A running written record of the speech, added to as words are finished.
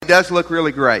does look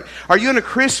really great. Are you in a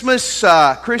Christmas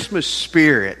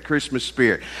spirit? Christmas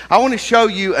spirit. I want to show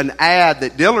you an ad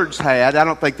that Dillard's had. I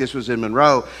don't think this was in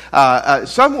Monroe.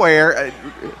 Somewhere.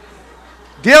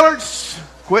 Dillard's,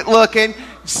 quit looking.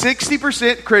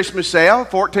 60% Christmas sale,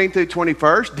 14th through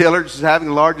 21st. Dillard's is having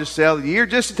the largest sale of the year.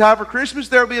 Just in time for Christmas,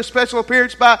 there will be a special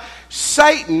appearance by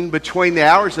Satan between the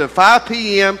hours of 5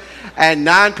 p.m. and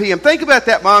 9 p.m. Think about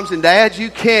that, moms and dads. You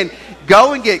can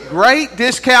go and get great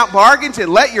discount bargains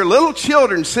and let your little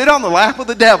children sit on the lap of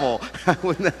the devil.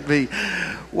 Wouldn't that be?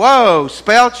 Whoa,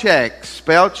 spell check,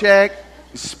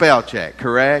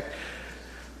 correct?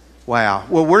 Wow.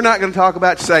 Well, we're not going to talk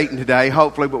about Satan today,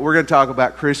 hopefully, but we're going to talk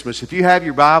about Christmas. If you have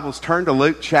your Bibles, turn to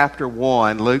Luke chapter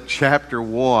 1. Luke chapter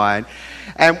 1.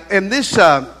 And this,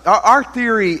 our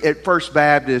theory at First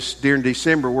Baptist during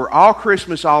December, we're all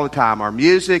Christmas all the time. Our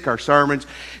music, our sermons.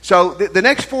 So the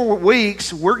next 4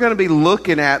 weeks, we're going to be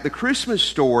looking at the Christmas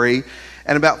story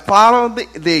and about following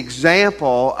the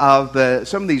example of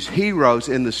some of these heroes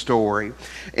in the story.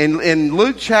 In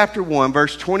Luke chapter 1,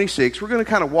 verse 26, we're going to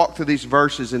kind of walk through these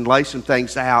verses and lay some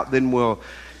things out. Then we'll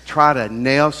try to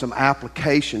nail some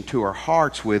application to our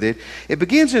hearts with it. It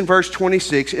begins in verse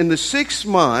 26. In the 6th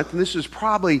month, and this is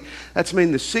probably, the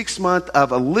 6th month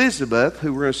of Elizabeth,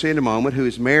 who we're going to see in a moment, who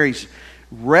is Mary's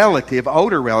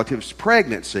older relative's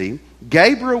pregnancy,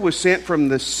 Gabriel was sent from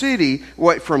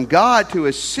God to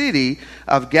a city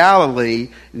of Galilee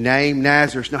named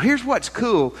Nazareth. Now, here's what's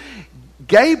cool.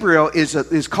 Gabriel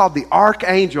is called the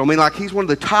archangel. He's one of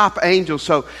the top angels.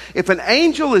 So if an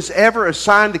angel is ever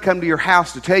assigned to come to your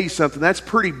house to tell you something, that's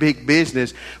pretty big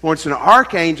business. When it's an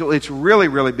archangel, it's really,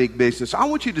 really big business. I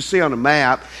want you to see on a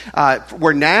map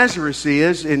where Nazareth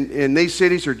is, and these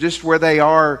cities are just where they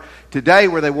are today,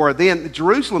 where they were then.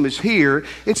 Jerusalem is here.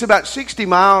 It's about 60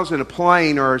 miles in a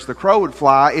plane, or as the crow would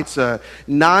fly, it's a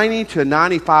 90 to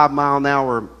 95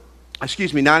 miles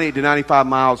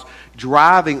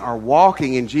driving or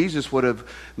walking, and Jesus would have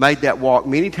made that walk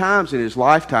many times in his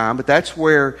lifetime, but that's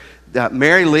where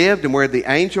Mary lived and where the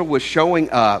angel was showing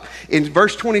up. In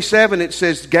verse 27, it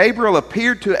says, Gabriel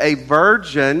appeared to a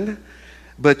virgin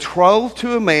betrothed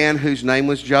to a man whose name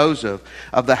was Joseph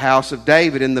of the house of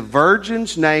David, and the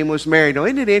virgin's name was Mary. Now,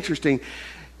 isn't it interesting?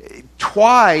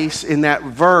 Twice in that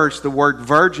verse, the word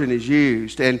virgin is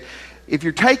used, and if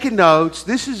you're taking notes,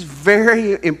 this is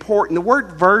very important. The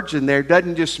word virgin there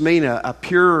doesn't just mean a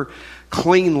pure,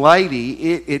 clean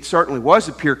lady. It certainly was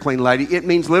a pure, clean lady. It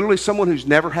means literally someone who's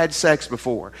never had sex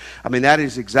before. That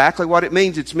is exactly what it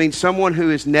means. It means someone who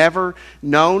has never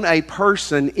known a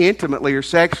person intimately or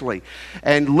sexually.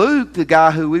 And Luke, the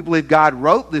guy who we believe God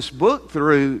wrote this book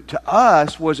through to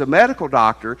us, was a medical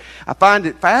doctor. I find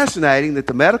it fascinating that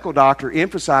the medical doctor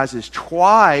emphasizes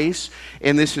twice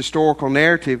in this historical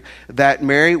narrative that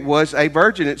Mary was a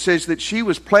virgin. It says that she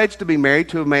was pledged to be married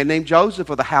to a man named Joseph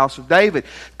of the house of David.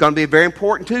 It's going to be very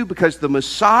important too, because the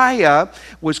Messiah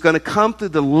was going to come through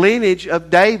the lineage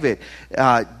of David.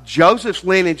 Joseph's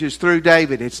lineage is through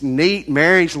David. It's neat.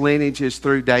 Mary's lineage is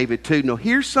through David too. Now,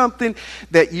 here's something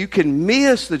that you can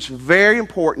miss that's very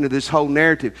important to this whole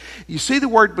narrative. You see the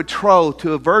word betrothed,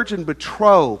 to a virgin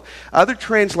betrothed. Other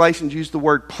translations use the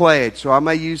word pledge, so I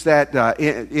may use that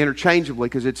interchangeably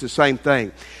because it's the same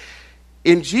thing.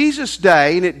 In Jesus'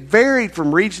 day, and it varied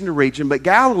from region to region, but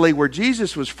Galilee, where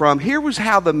Jesus was from, here was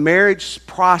how the marriage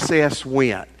process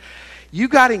went. You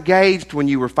got engaged when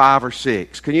you were 5 or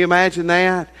 6. Can you imagine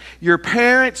that? Your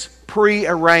parents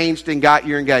pre-arranged and got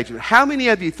your engagement. How many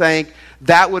of you think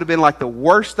that would have been like the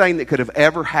worst thing that could have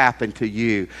ever happened to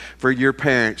you, for your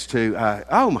parents to,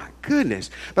 oh my goodness.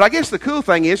 But I guess the cool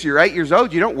thing is, you're 8 years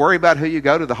old, you don't worry about who you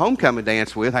go to the homecoming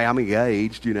dance with. Hey, I'm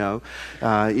engaged,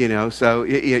 so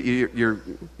you're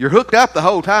hooked up the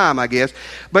whole time, I guess.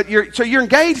 But you're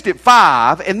engaged at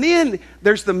 5, and then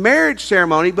there's the marriage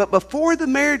ceremony. But before the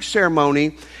marriage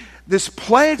ceremony, this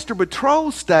pledged or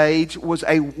betrothal stage was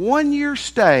a 1-year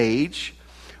stage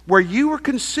where you were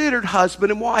considered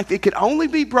husband and wife. It could only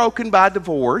be broken by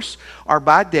divorce or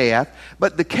by death.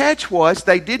 But the catch was,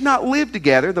 they did not live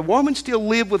together. The woman still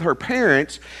lived with her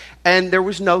parents, and there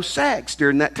was no sex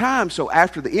during that time. So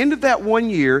after the end of that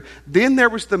 1 year, then there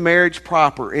was the marriage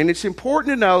proper. And it's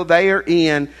important to know they are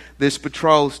in this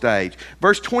betrothal stage.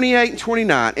 Verse 28 and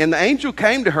 29, and the angel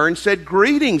came to her and said,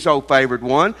 Greetings, O favored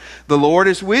one, the Lord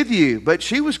is with you. But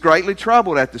she was greatly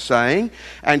troubled at the saying,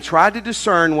 and tried to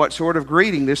discern what sort of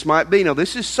greeting this might be. Now,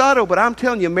 this is subtle, but I'm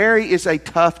telling you, Mary is a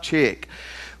tough chick.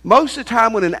 Most of the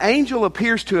time when an angel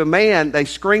appears to a man, they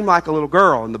scream like a little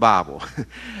girl in the Bible.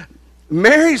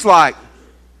 Mary's like,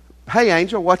 hey,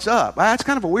 angel, what's up? That's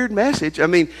kind of a weird message. I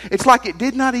mean, it's like it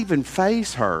did not even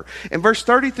faze her. In verse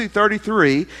 30 through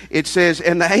 33, it says,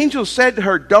 and the angel said to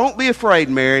her, don't be afraid,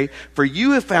 Mary, for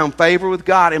you have found favor with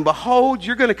God. And behold,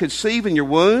 you're going to conceive in your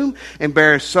womb and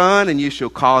bear a son, and you shall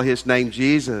call his name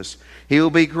Jesus. He will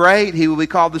be great. He will be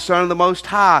called the Son of the Most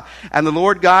High. And the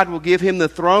Lord God will give him the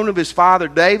throne of his father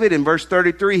David. In verse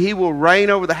 33, he will reign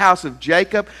over the house of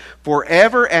Jacob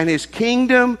forever, and his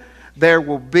kingdom there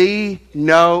will be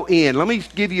no end. Let me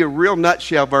give you a real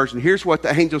nutshell version. Here's what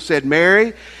the angel said.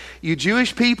 Mary, you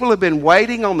Jewish people have been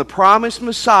waiting on the promised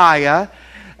Messiah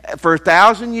for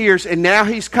 1,000 years, and now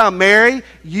he's come. Mary,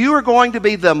 you are going to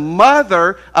be the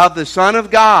mother of the Son of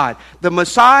God. The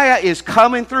Messiah is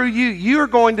coming through you. You are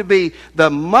going to be the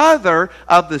mother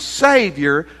of the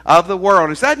Savior of the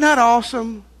world. Is that not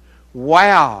awesome?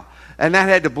 Wow. And that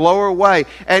had to blow her away.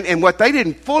 And what they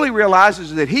didn't fully realize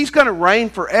is that he's going to reign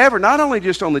forever, not only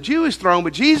just on the Jewish throne,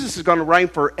 but Jesus is going to reign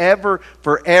forever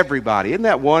for everybody. Isn't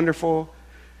that wonderful?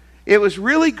 It was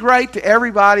really great to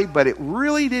everybody, but it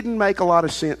really didn't make a lot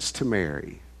of sense to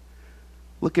Mary.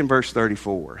 Look in verse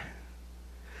 34.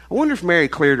 I wonder if Mary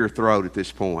cleared her throat at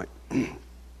this point.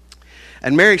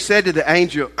 And Mary said to the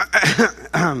angel,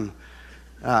 how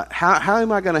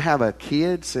am I going to have a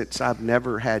kid since I've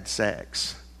never had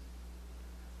sex?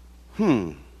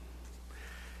 Now,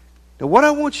 what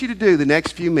I want you to do the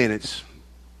next few minutes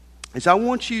is I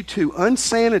want you to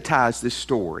unsanitize this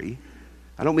story.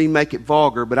 I don't mean make it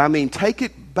vulgar, but I mean take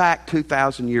it back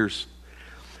 2,000 years.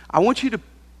 I want you to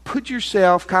put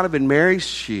yourself kind of in Mary's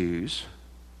shoes,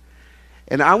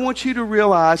 and I want you to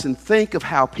realize and think of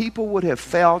how people would have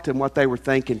felt and what they were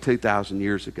thinking 2,000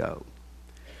 years ago.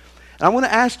 And I want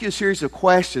to ask you a series of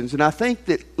questions, and I think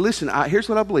that, listen, here's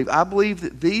what I believe. I believe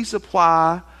that these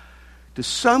apply to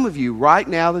some of you right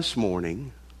now this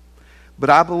morning, but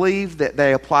I believe that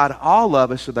they apply to all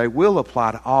of us, or they will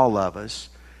apply to all of us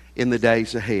in the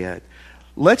days ahead.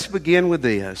 Let's begin with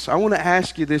this. I want to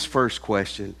ask you this first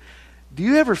question. Do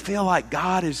you ever feel like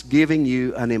God is giving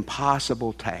you an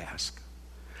impossible task?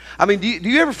 I mean, do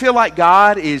you ever feel like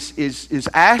God is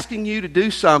asking you to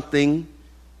do something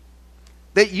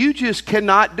that you just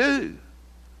cannot do?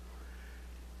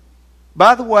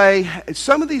 By the way,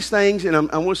 some of these things, and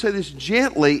I want to say this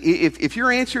gently, if your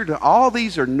answer to all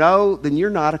these are no, then you're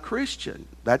not a Christian.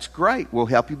 That's great. We'll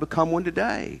help you become one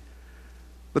today.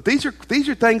 But these are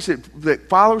things that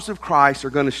followers of Christ are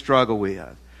going to struggle with.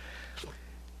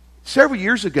 Several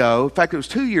years ago, in fact it was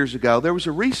 2 years ago, there was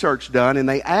a research done and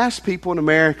they asked people in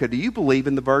America, do you believe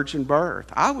in the virgin birth?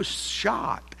 I was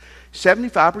shocked.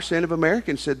 75% of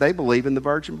Americans said they believe in the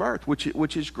virgin birth,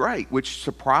 which is great, which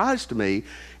surprised me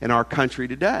in our country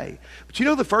today. But you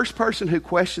know the first person who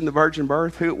questioned the virgin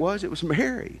birth, who it was? It was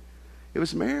Mary. It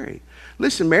was Mary.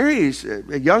 Listen, Mary is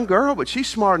a young girl, but she's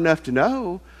smart enough to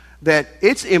know that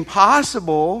it's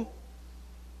impossible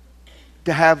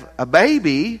to have a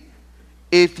baby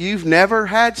if you've never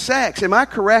had sex. Am I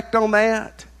correct on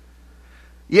that?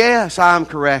 Yes, I'm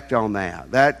correct on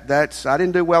that. That's I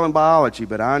didn't do well in biology,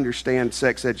 but I understand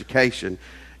sex education,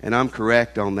 and I'm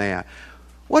correct on that.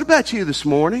 What about you this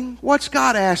morning? What's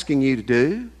God asking you to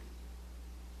do?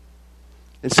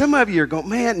 And some of you are going,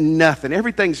 man, nothing.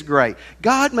 Everything's great.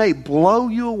 God may blow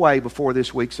you away before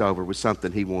this week's over with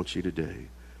something He wants you to do.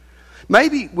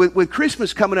 Maybe with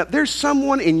Christmas coming up, there's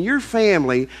someone in your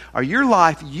family or your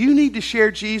life you need to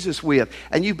share Jesus with.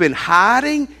 And you've been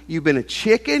hiding, you've been a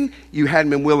chicken, you hadn't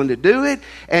been willing to do it.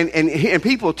 And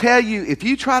people tell you, if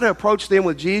you try to approach them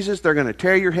with Jesus, they're going to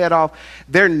tear your head off.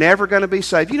 They're never going to be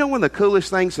saved. You know, one of the coolest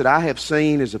things that I have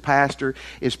seen as a pastor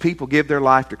is people give their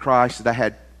life to Christ, that I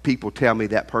had people tell me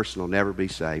that person will never be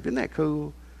saved. Isn't that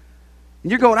cool?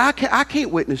 And you're going, I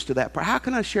can't witness to that person. How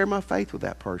can I share my faith with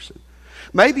that person?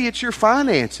 Maybe it's your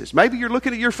finances. Maybe you're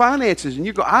looking at your finances and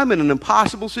you go, I'm in an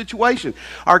impossible situation.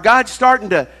 Or God's starting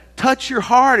to touch your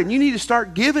heart and you need to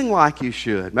start giving like you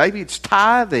should. Maybe it's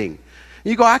tithing. And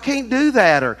you go, I can't do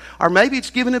that. Or maybe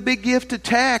it's giving a big gift to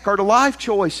Tech or to Life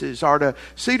Choices or to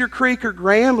Cedar Creek or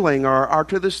Grambling or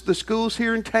to the schools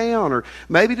here in town or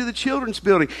maybe to the children's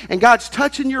building. And God's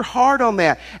touching your heart on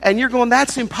that. And you're going,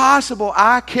 that's impossible.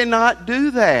 I cannot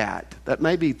do that. That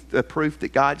may be the proof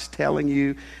that God's telling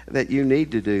you that you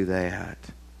need to do that.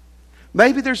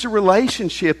 Maybe there's a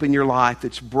relationship in your life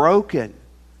that's broken.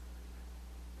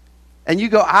 And you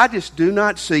go, I just do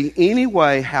not see any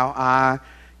way how I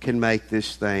can make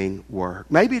this thing work.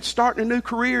 Maybe it's starting a new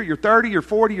career. You're 30, you're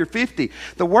 40, you're 50.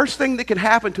 The worst thing that can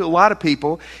happen to a lot of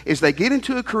people is they get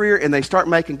into a career and they start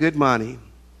making good money.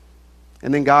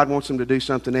 And then God wants them to do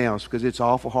something else because it's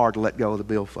awful hard to let go of the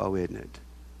billfold, isn't it?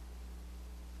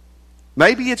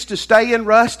 Maybe it's to stay in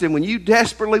Ruston when you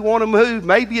desperately want to move.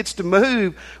 Maybe it's to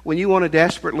move when you want to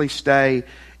desperately stay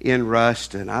in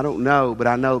Ruston. I don't know, but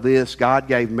I know this. God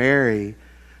gave Mary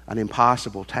an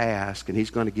impossible task, and He's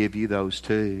going to give you those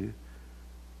too.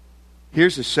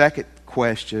 Here's the second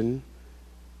question.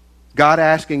 God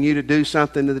asking you to do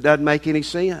something that doesn't make any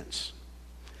sense.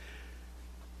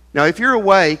 Now, if you're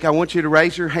awake, I want you to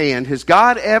raise your hand. Has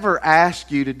God ever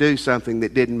asked you to do something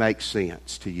that didn't make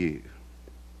sense to you?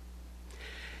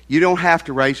 You don't have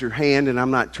to raise your hand, and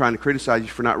I'm not trying to criticize you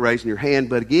for not raising your hand,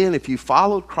 but again, if you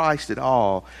followed Christ at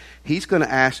all, He's going to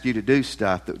ask you to do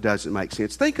stuff that doesn't make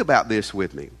sense. Think about this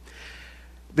with me.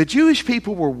 The Jewish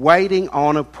people were waiting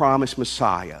on a promised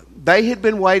Messiah. They had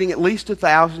been waiting at least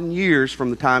 1,000 years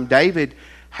from the time David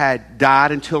had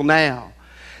died until now.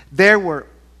 There were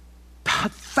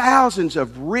thousands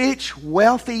of rich,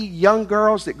 wealthy young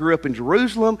girls that grew up in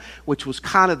Jerusalem, which was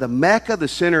kind of the Mecca, the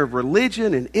center of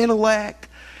religion and intellect.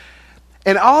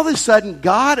 And all of a sudden,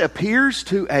 God appears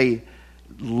to a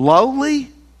lowly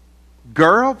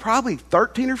girl, probably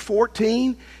 13 or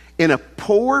 14, in a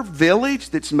poor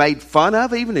village that's made fun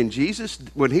of even in Jesus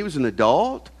when He was an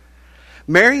adult.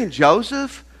 Mary and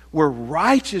Joseph were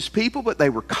righteous people, but they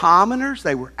were commoners.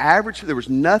 They were average. There was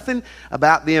nothing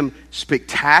about them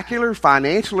spectacular,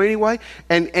 financial anyway.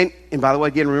 And by the way,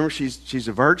 again, remember, she's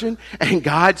a virgin. And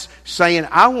God's saying,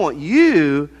 I want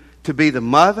you to be the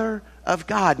mother of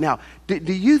God. Now,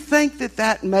 do you think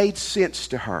that made sense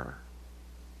to her?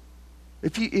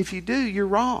 If you do, you're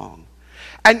wrong.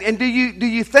 And do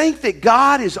you think that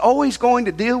God is always going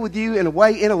to deal with you in a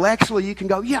way intellectually you can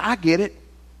go, yeah, I get it.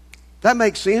 That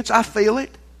makes sense. I feel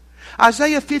it.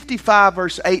 Isaiah 55,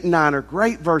 verse 8 and 9 are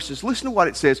great verses. Listen to what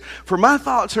it says. For my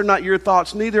thoughts are not your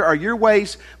thoughts, neither are your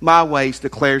ways my ways,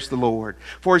 declares the Lord.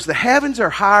 For as the heavens are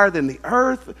higher than the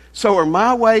earth, so are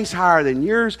my ways higher than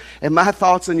yours, and my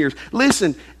thoughts than yours.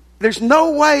 Listen, there's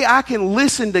no way I can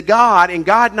listen to God and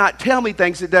God not tell me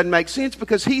things that doesn't make sense,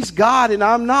 because He's God and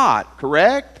I'm not,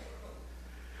 correct?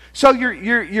 So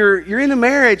you're in a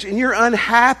marriage and you're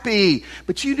unhappy,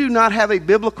 but you do not have a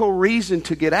biblical reason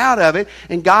to get out of it,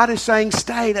 and God is saying,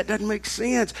 stay, that doesn't make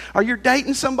sense. Or you're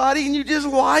dating somebody and you just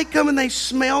like them and they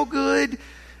smell good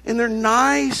and they're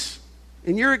nice,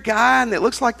 and you're a guy and it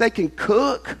looks like they can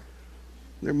cook,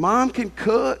 their mom can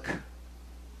cook,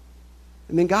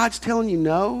 and then God's telling you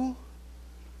no.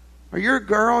 Or you're a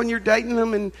girl and you're dating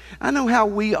them, and I know how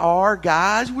we are,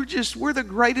 guys. We're the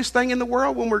greatest thing in the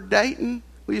world when we're dating.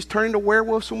 We just turn into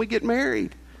werewolves when we get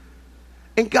married.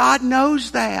 And God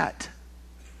knows that.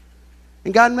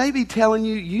 And God may be telling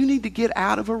you, you need to get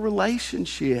out of a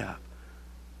relationship.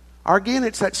 Or again,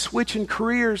 it's that switching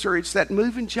careers, or it's that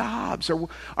moving jobs, or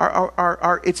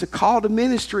it's a call to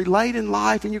ministry late in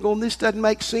life and you're going, this doesn't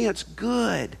make sense.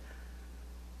 Good.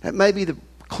 That may be the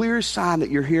clearest sign that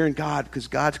you're hearing God, because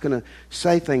God's going to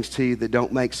say things to you that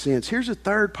don't make sense. Here's a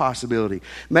third possibility.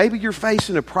 Maybe you're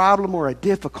facing a problem or a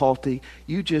difficulty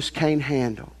you just can't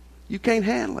handle. You can't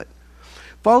handle it.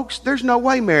 Folks, there's no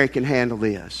way Mary can handle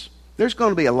this. There's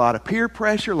going to be a lot of peer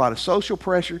pressure, a lot of social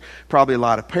pressure, probably a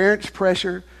lot of parents'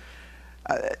 pressure.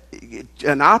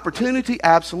 An opportunity,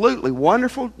 absolutely.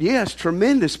 Wonderful, yes,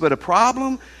 tremendous. But a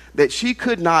problem that she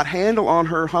could not handle on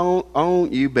her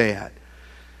own, you bet.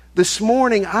 This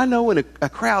morning, I know in a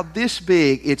crowd this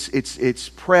big, it's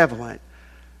prevalent.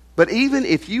 But even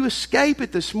if you escape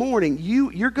it this morning,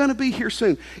 you're going to be here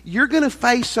soon. You're going to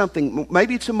face something.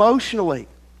 Maybe it's emotionally.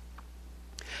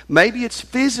 Maybe it's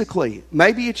physically.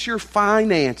 Maybe it's your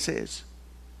finances.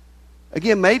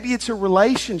 Again, maybe it's a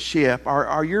relationship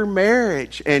or your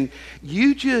marriage, and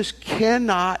you just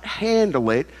cannot handle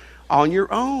it on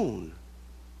your own.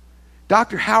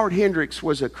 Dr. Howard Hendricks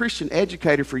was a Christian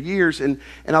educator for years, and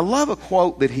I love a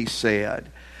quote that he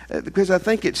said, because I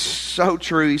think it's so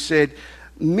true. He said,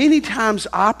 many times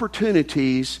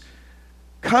opportunities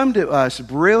come to us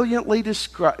brilliantly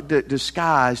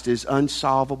disguised as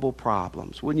unsolvable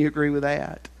problems. Wouldn't you agree with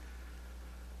that?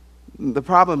 The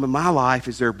problem in my life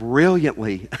is they're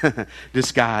brilliantly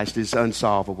disguised as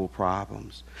unsolvable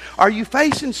problems. Are you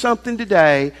facing something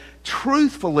today,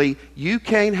 truthfully, you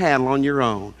can't handle on your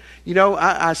own? You know,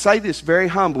 I say this very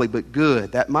humbly, but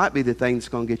good. That might be the thing that's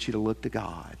going to get you to look to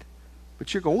God.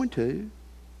 But you're going to.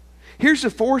 Here's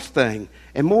the fourth thing,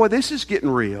 and boy, this is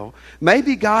getting real.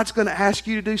 Maybe God's going to ask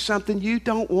you to do something you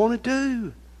don't want to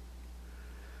do.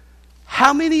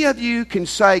 How many of you can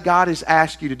say God has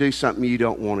asked you to do something you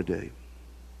don't want to do?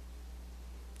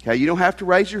 Okay, you don't have to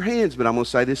raise your hands, but I'm going to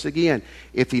say this again.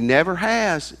 If He never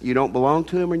has, you don't belong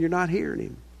to Him and you're not hearing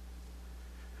Him.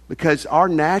 Because our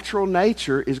natural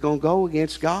nature is going to go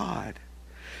against God.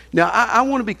 Now, I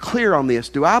want to be clear on this.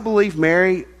 Do I believe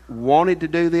Mary wanted to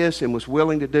do this and was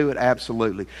willing to do it?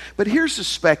 Absolutely. But here's a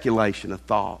speculation, a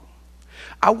thought.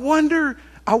 I wonder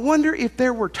if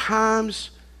there were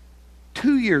times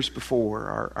 2 years before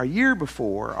or a year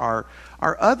before or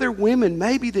other women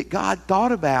maybe that God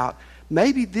thought about,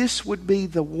 maybe this would be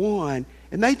the one,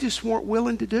 and they just weren't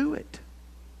willing to do it.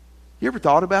 You ever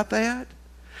thought about that?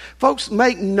 Folks,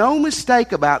 make no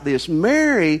mistake about this.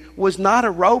 Mary was not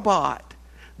a robot.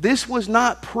 This was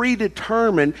not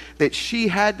predetermined that she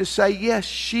had to say yes.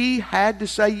 She had to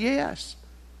say yes.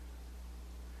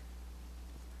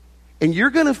 And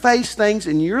you're going to face things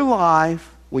in your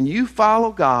life when you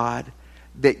follow God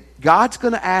that God's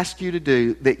going to ask you to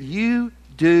do that you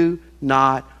do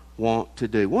not want to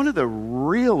do. One of the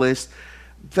realest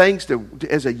things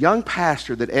as a young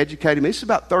pastor that educated me, this is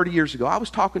about 30 years ago, I was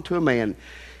talking to a man.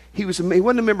 He wasn't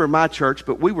a member of my church,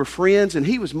 but we were friends, and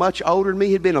he was much older than me.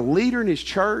 He had been a leader in his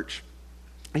church.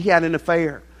 He had an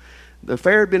affair. The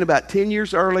affair had been about 10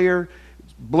 years earlier,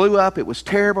 blew up, it was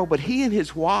terrible, but he and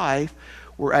his wife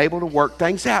were able to work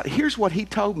things out. Here's what he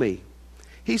told me.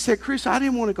 He said, Chris, I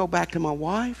didn't want to go back to my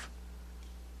wife.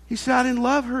 He said, I didn't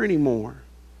love her anymore.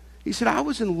 He said, I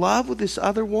was in love with this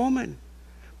other woman,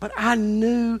 but I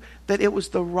knew that it was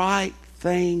the right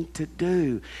thing to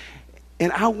do.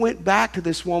 And I went back to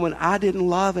this woman I didn't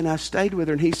love, and I stayed with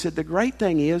her. And he said, the great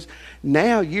thing is,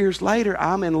 now, years later,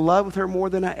 I'm in love with her more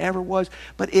than I ever was.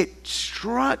 But it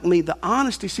struck me, the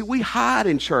honesty. See, we hide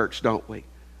in church, don't we?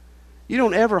 You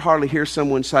don't ever hardly hear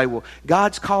someone say, well,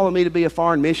 God's calling me to be a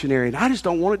foreign missionary, and I just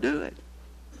don't want to do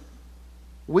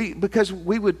it. Because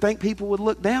we would think people would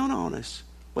look down on us.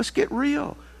 Let's get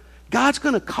real. God's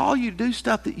going to call you to do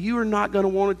stuff that you are not going to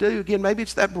want to do. Again, maybe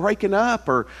it's that breaking up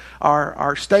or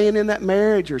staying in that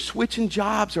marriage or switching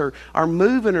jobs or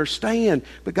moving or staying.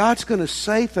 But God's going to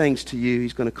say things to you.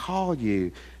 He's going to call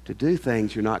you to do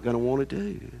things you're not going to want to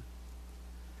do.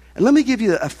 And let me give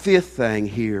you a fifth thing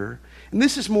here. And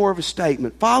this is more of a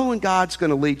statement. Following God's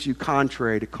going to lead you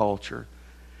contrary to culture.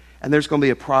 And there's going to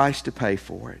be a price to pay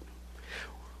for it.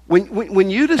 When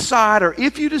you decide, or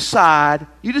if you decide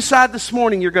this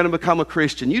morning you're going to become a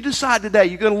Christian. You decide today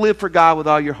you're going to live for God with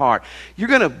all your heart. You're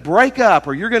going to break up,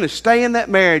 or you're going to stay in that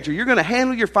marriage, or you're going to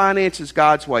handle your finances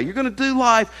God's way. You're going to do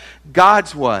life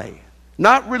God's way.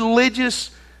 Not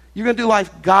religious. You're going to do life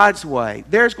God's way.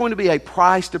 There's going to be a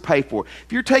price to pay for.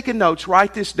 If you're taking notes,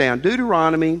 write this down.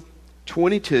 Deuteronomy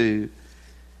 22,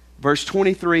 verse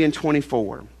 23 and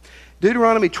 24.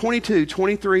 Deuteronomy 22,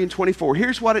 23, and 24.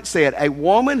 Here's what it said. A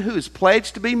woman who is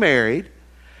pledged to be married,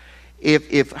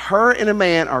 if her and a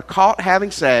man are caught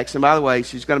having sex, and by the way,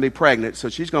 she's going to be pregnant, so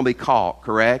she's going to be caught,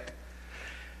 correct?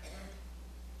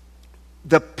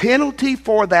 The penalty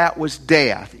for that was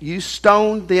death. You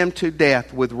stoned them to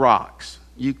death with rocks.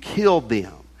 You killed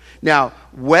them. Now,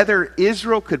 whether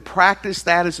Israel could practice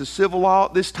that as a civil law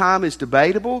at this time is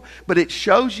debatable, but it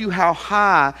shows you how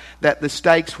high that the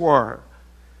stakes were.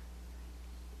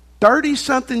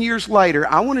 30-something years later,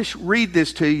 I want to read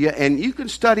this to you, and you can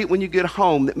study it when you get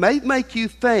home. That may make you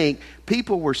think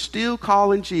people were still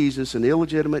calling Jesus an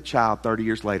illegitimate child 30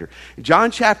 years later. In John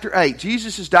chapter 8,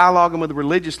 Jesus is dialoguing with the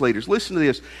religious leaders. Listen to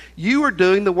this. You are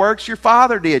doing the works your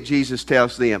father did, Jesus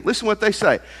tells them. Listen to what they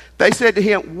say. They said to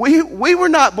him, we were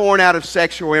not born out of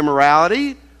sexual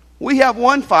immorality. We have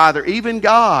one Father, even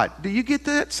God. Do you get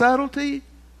that subtlety?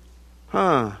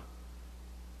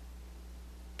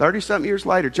 30-something years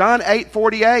later, John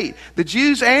 8:48, the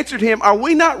Jews answered him, are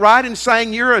we not right in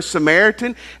saying you're a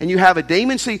Samaritan and you have a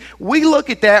demon? See, we look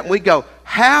at that and we go,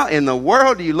 how in the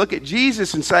world do you look at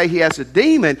Jesus and say he has a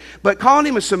demon? But calling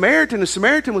him a Samaritan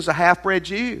was a half-bred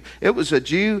Jew. It was a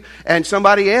Jew and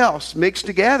somebody else mixed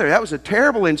together. That was a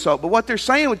terrible insult. But what they're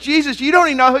saying with Jesus, you don't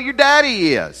even know who your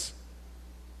daddy is.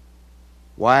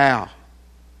 Wow.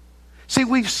 See,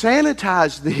 we've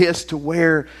sanitized this to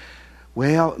where,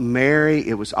 well, Mary,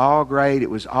 it was all great. It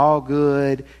was all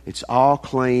good. It's all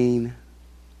clean.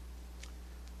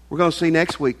 We're going to see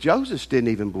next week, Joseph didn't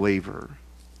even believe her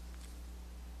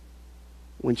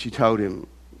when she told him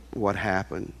what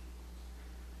happened.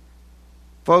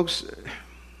 Folks,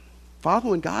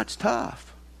 following God's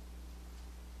tough.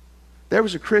 There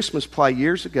was a Christmas play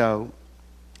years ago.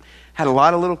 Had a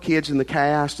lot of little kids in the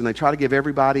cast, and they try to give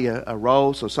everybody a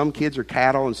role. So some kids are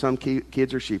cattle and some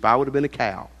kids are sheep. I would have been a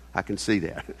cow. I can see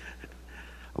that.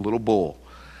 A little bull.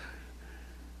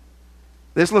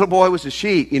 This little boy was a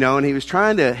sheep, and he was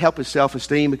trying to help his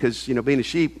self-esteem because, being a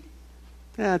sheep,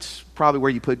 that's probably where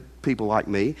you put people like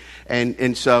me.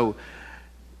 And so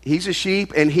he's a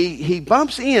sheep, and he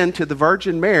bumps into the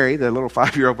Virgin Mary, the little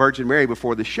 5-year-old Virgin Mary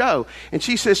before the show, and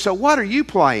she says, so what are you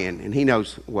playing? And he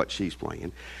knows what she's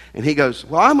playing. And he goes,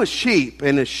 well, I'm a sheep,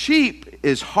 and a sheep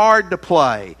is hard to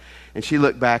play. And she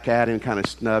looked back at him, kind of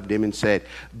snubbed him, and said,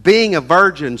 being a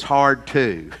virgin's hard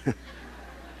too. I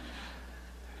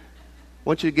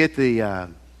want you to get the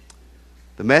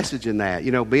message in that.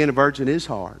 You know, being a virgin is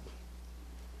hard.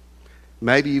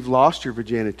 Maybe you've lost your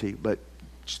virginity, but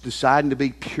deciding to be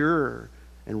pure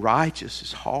and righteous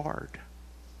is hard.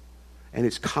 And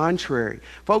it's contrary.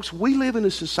 Folks, we live in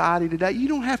a society today. You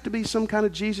don't have to be some kind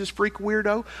of Jesus freak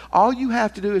weirdo. All you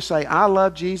have to do is say, I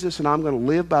love Jesus and I'm going to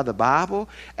live by the Bible,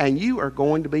 and you are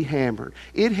going to be hammered.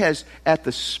 It has, at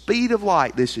the speed of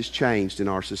light, this has changed in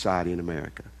our society in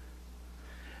America.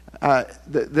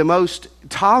 The most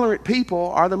tolerant people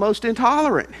are the most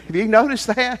intolerant. Have you noticed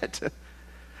that?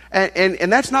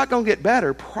 And that's not going to get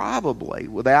better, probably,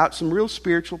 without some real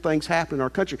spiritual things happening in our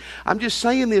country. I'm just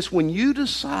saying this, when you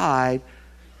decide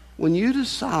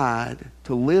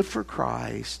to live for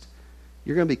Christ,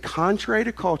 you're going to be contrary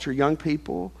to culture, young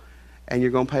people, and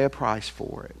you're going to pay a price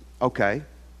for it. Okay,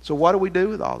 so what do we do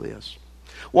with all this?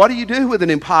 What do you do with an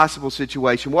impossible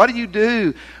situation? What do you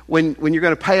do when you're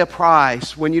going to pay a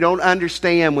price, when you don't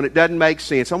understand, when it doesn't make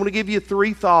sense? I want to give you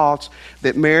 3 thoughts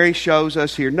that Mary shows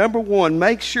us here. Number 1,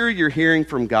 make sure you're hearing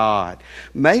from God.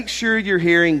 Make sure you're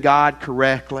hearing God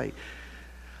correctly.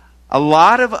 A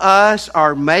lot of us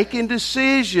are making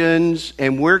decisions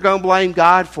and we're going to blame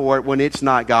God for it when it's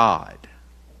not God.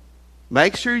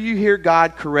 Make sure you hear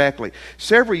God correctly.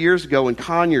 Several years ago in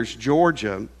Conyers,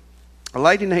 Georgia, a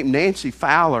lady named Nancy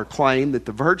Fowler claimed that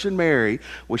the Virgin Mary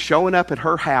was showing up at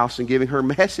her house and giving her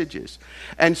messages.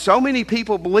 And so many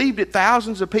people believed it.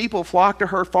 Thousands of people flocked to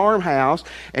her farmhouse,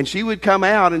 and she would come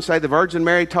out and say, the Virgin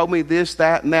Mary told me this,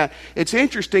 that, and that. It's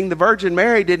interesting, the Virgin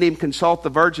Mary didn't even consult the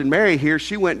Virgin Mary here.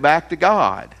 She went back to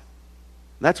God.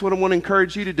 That's what I want to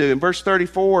encourage you to do. In verse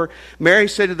 34, Mary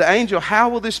said to the angel, how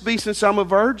will this be since I'm a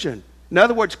virgin? In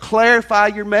other words, clarify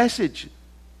your message.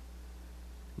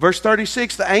 Verse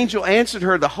 36, the angel answered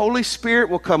her, the Holy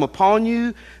Spirit will come upon you,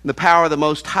 and the power of the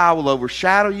Most High will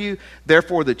overshadow you.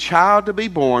 Therefore, the child to be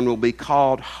born will be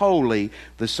called Holy,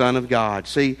 the Son of God.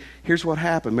 See, here's what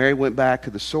happened. Mary went back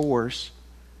to the source,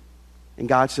 and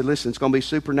God said, listen, it's going to be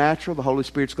supernatural. The Holy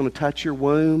Spirit's going to touch your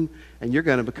womb, and you're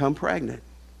going to become pregnant.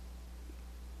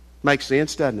 Makes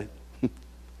sense, doesn't it?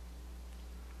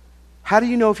 How do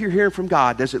you know if you're hearing from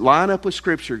God? Does it line up with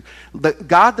Scripture?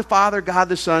 God the Father, God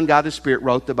the Son, God the Spirit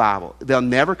wrote the Bible. They'll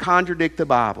never contradict the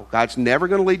Bible. God's never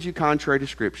going to lead you contrary to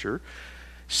Scripture.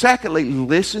 Secondly,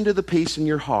 listen to the peace in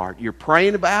your heart. You're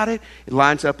praying about it. It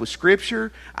lines up with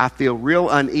Scripture. I feel real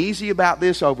uneasy about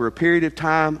this over a period of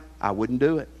time. I wouldn't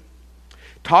do it.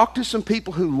 Talk to some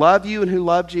people who love you and who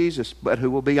love Jesus, but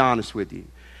who will be honest with you.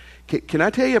 Can I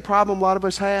tell you a problem a lot of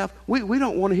us have? We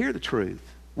don't want to hear the truth.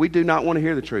 We do not want to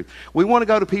hear the truth. We want to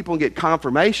go to people and get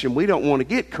confirmation. We don't want to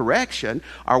get correction,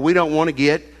 or we don't want to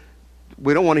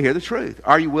hear the truth.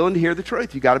 Are you willing to hear the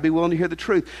truth? You've got to be willing to hear the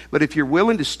truth. But if you're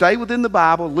willing to stay within the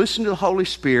Bible, listen to the Holy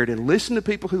Spirit, and listen to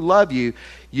people who love you,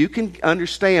 you can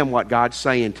understand what God's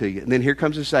saying to you. And then here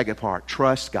comes the second part.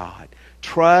 Trust God.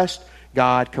 Trust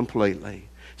God completely.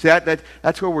 See,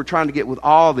 that's where we're trying to get with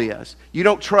all this. You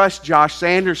don't trust Josh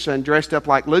Sanderson dressed up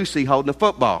like Lucy holding a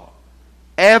football.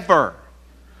 Ever.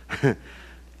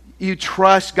 You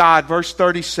trust God. Verse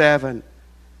 37.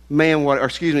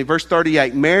 Verse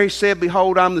 38. Mary said,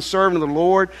 behold, I'm the servant of the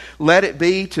Lord. Let it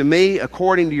be to me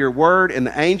according to your word. And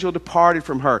the angel departed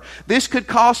from her. This could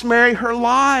cost Mary her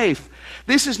life.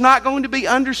 This is not going to be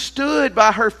understood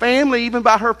by her family, even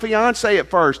by her fiancé at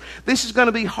first. This is going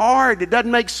to be hard. It doesn't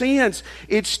make sense.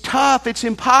 It's tough. It's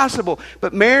impossible.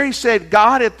 But Mary said,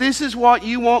 God, if this is what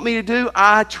you want me to do,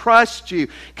 I trust you.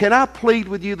 Can I plead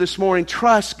with you this morning?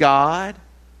 Trust God.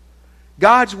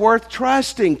 God's worth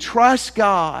trusting. Trust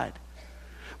God.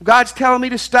 God's telling me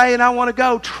to stay and I want to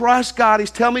go. Trust God.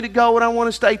 He's telling me to go and I want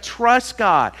to stay. Trust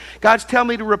God. God's telling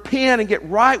me to repent and get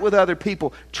right with other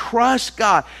people. Trust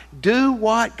God. Do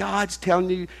what God's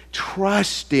telling you.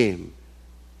 Trust Him.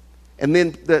 And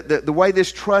then the way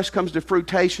this trust comes to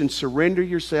fruition, surrender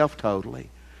yourself totally.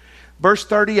 Verse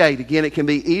 38, again, it can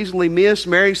be easily missed.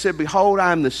 Mary said, behold,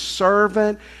 I am the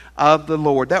servant of the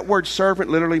Lord. That word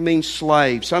servant literally means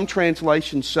slave. Some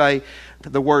translations say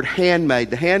the word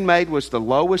handmaid. The handmaid was the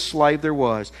lowest slave there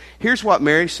was. Here's what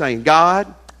Mary's saying.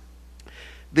 God,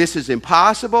 this is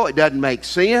impossible. It doesn't make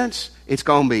sense. It's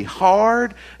going to be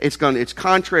hard. It's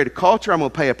contrary to culture. I'm going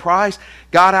to pay a price.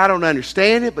 God, I don't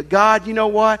understand it. But God, you know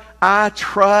what? I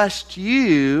trust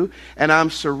you and I'm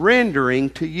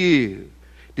surrendering to you.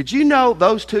 Did you know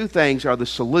those two things are the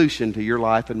solution to your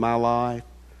life and my life?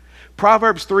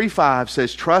 Proverbs 3:5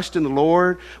 says, trust in the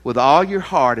Lord with all your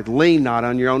heart and lean not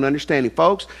on your own understanding.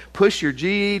 Folks, push your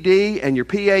GED and your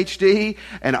PhD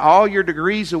and all your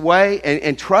degrees away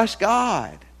and trust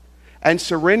God and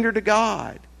surrender to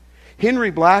God.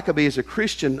 Henry Blackaby is a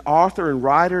Christian author and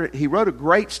writer. He wrote a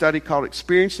great study called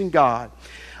Experiencing God.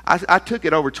 I took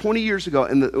it over 20 years ago,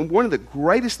 and one of the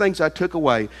greatest things I took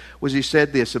away was he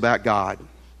said this about God.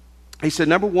 He said,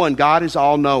 number one, God is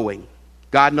all-knowing.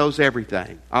 God knows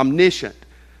everything. Omniscient.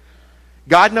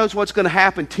 God knows what's going to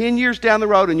happen 10 years down the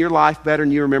road in your life better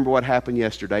than you remember what happened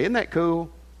yesterday. Isn't that cool?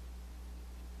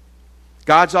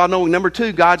 God's all-knowing. Number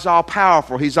two, God's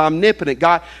all-powerful. He's omnipotent.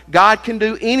 God can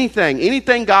do anything.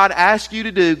 Anything God asks you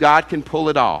to do, God can pull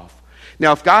it off.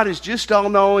 Now, if God is just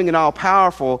all-knowing and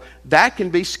all-powerful, that can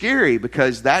be scary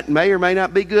because that may or may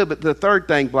not be good. But the third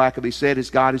thing Blackaby said is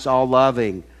God is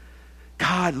all-loving.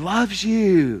 God loves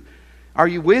you. Are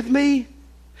you with me?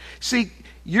 See,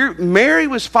 Mary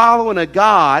was following a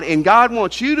God, and God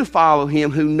wants you to follow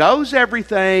Him who knows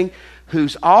everything,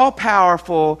 who's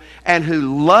all-powerful, and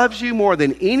who loves you more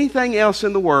than anything else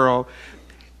in the world.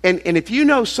 And if you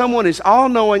know someone is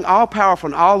all-knowing, all-powerful,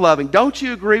 and all-loving, don't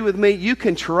you agree with me? You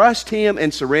can trust Him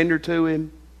and surrender to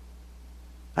Him.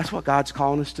 That's what God's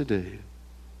calling us to do.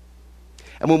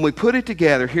 And when we put it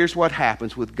together, here's what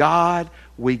happens. With God,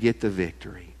 we get the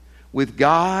victory. With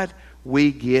God,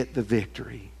 we get the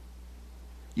victory.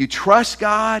 You trust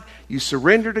God, you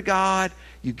surrender to God,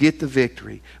 you get the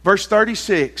victory. Verse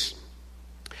 36,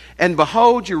 and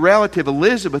behold, your relative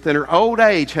Elizabeth in her old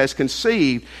age has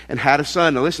conceived and had a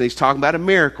son. Now listen, he's talking about a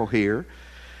miracle here.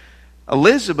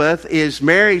 Elizabeth is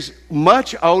Mary's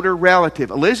much older relative.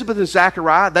 Elizabeth and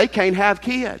Zechariah, they can't have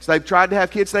kids. They've tried to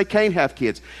have kids, they can't have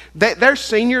kids. They're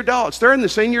senior adults. They're in the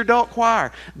senior adult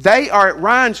choir. They are at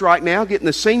Ryan's right now getting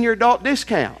the senior adult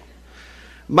discount.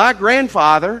 My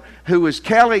grandfather, who was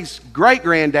Kelly's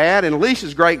great-granddad and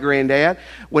Alicia's great-granddad,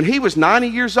 when he was 90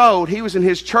 years old, he was in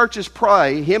his church's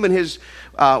play, him and his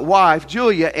wife,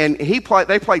 Julia, and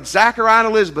they played Zachariah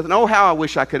and Elizabeth. And oh, how I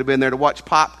wish I could have been there to watch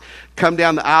Pop come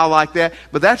down the aisle like that.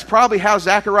 But that's probably how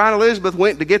Zachariah and Elizabeth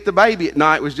went to get the baby at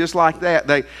night, was just like that.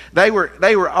 They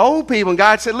were old people, and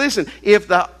God said, listen, if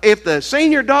the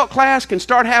senior adult class can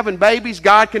start having babies,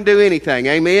 God can do anything.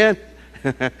 Amen?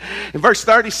 In verse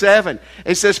 37,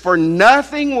 it says, for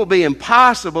nothing will be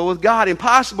impossible with God.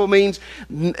 Impossible means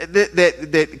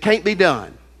that can't be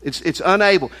done. It's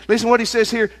unable. Listen to what he says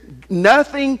here.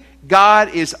 Nothing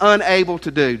God is unable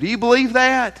to do. Do you believe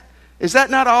that? Is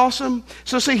that not awesome?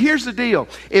 So see, here's the deal.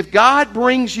 If God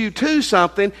brings you to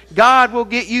something, God will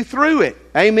get you through it.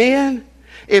 Amen?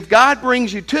 If God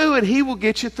brings you to it, He will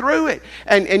get you through it.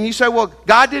 And you say, well,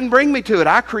 God didn't bring me to it.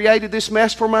 I created this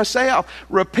mess for myself.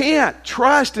 Repent,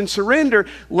 trust, and surrender.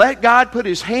 Let God put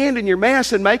His hand in your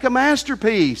mess and make a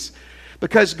masterpiece.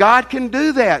 Because God can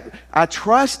do that. I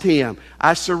trust Him.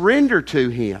 I surrender to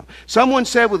Him. Someone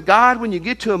said with God, when you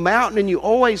get to a mountain, and you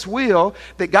always will,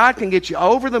 that God can get you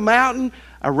over the mountain,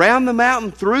 around the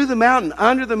mountain, through the mountain,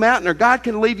 under the mountain, or God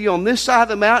can leave you on this side of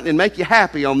the mountain and make you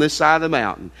happy on this side of the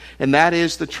mountain. And that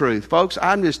is the truth. Folks,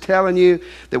 I'm just telling you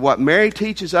that what Mary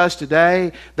teaches us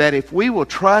today, that if we will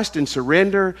trust and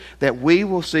surrender, that we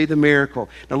will see the miracle.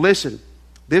 Now listen,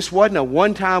 this wasn't a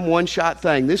one-time, one-shot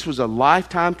thing. This was a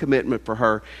lifetime commitment for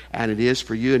her, and it is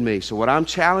for you and me. So what I'm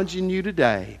challenging you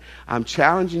today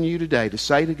to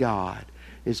say to God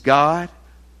is, God,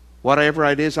 whatever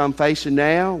it is I'm facing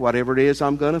now, whatever it is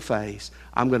I'm going to face,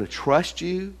 I'm going to trust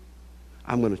you,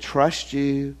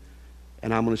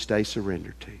 and I'm going to stay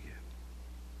surrendered to you.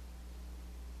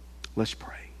 Let's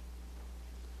pray.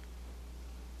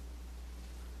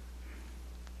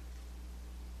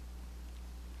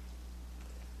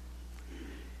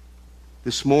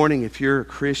 This morning, if you're a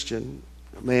Christian,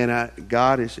 man,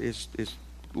 God has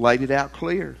laid it out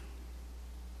clear.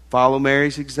 Follow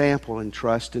Mary's example and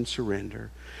trust and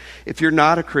surrender. If you're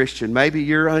not a Christian, maybe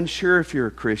you're unsure if you're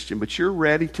a Christian, but you're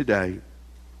ready today.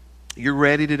 You're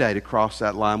ready today to cross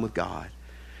that line with God.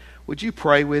 Would you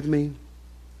pray with me?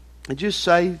 And just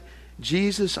say,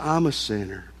 Jesus, I'm a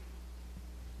sinner.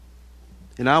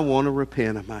 And I want to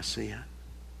repent of my sin.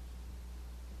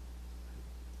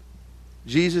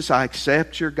 Jesus, I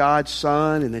accept you're God's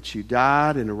Son and that you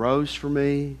died and arose for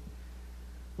me.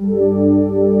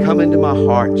 Come into my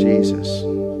heart, Jesus.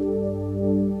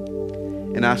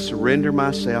 And I surrender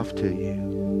myself to you.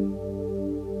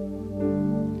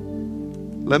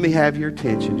 Let me have your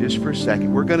attention just for a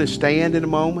second. We're going to stand in a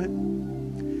moment.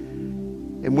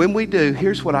 And when we do,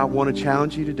 here's what I want to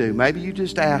challenge you to do. Maybe you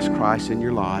just ask Christ in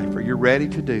your life, or you're ready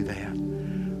to do that.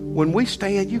 When we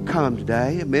stand, you come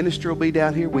today. A minister will be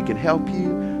down here. We can help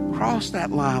you cross that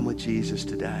line with Jesus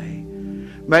today.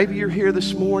 Maybe you're here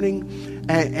this morning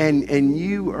and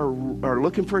you are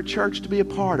looking for a church to be a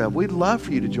part of. We'd love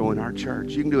for you to join our church.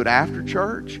 You can do it after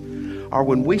church, or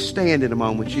when we stand in a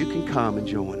moment, you can come and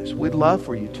join us. We'd love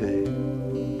for you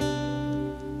to.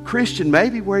 Christian,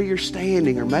 maybe where you're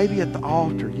standing or maybe at the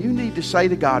altar, you need to say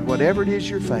to God, whatever it is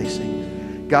you're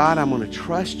facing, God, I'm going to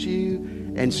trust you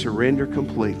and surrender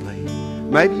completely.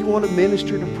 Maybe you want a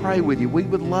minister to pray with you. We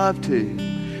would love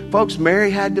to. Folks,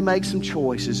 Mary had to make some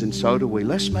choices, and so do we.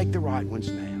 Let's make the right ones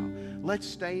now. Let's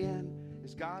stand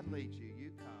as God leads you.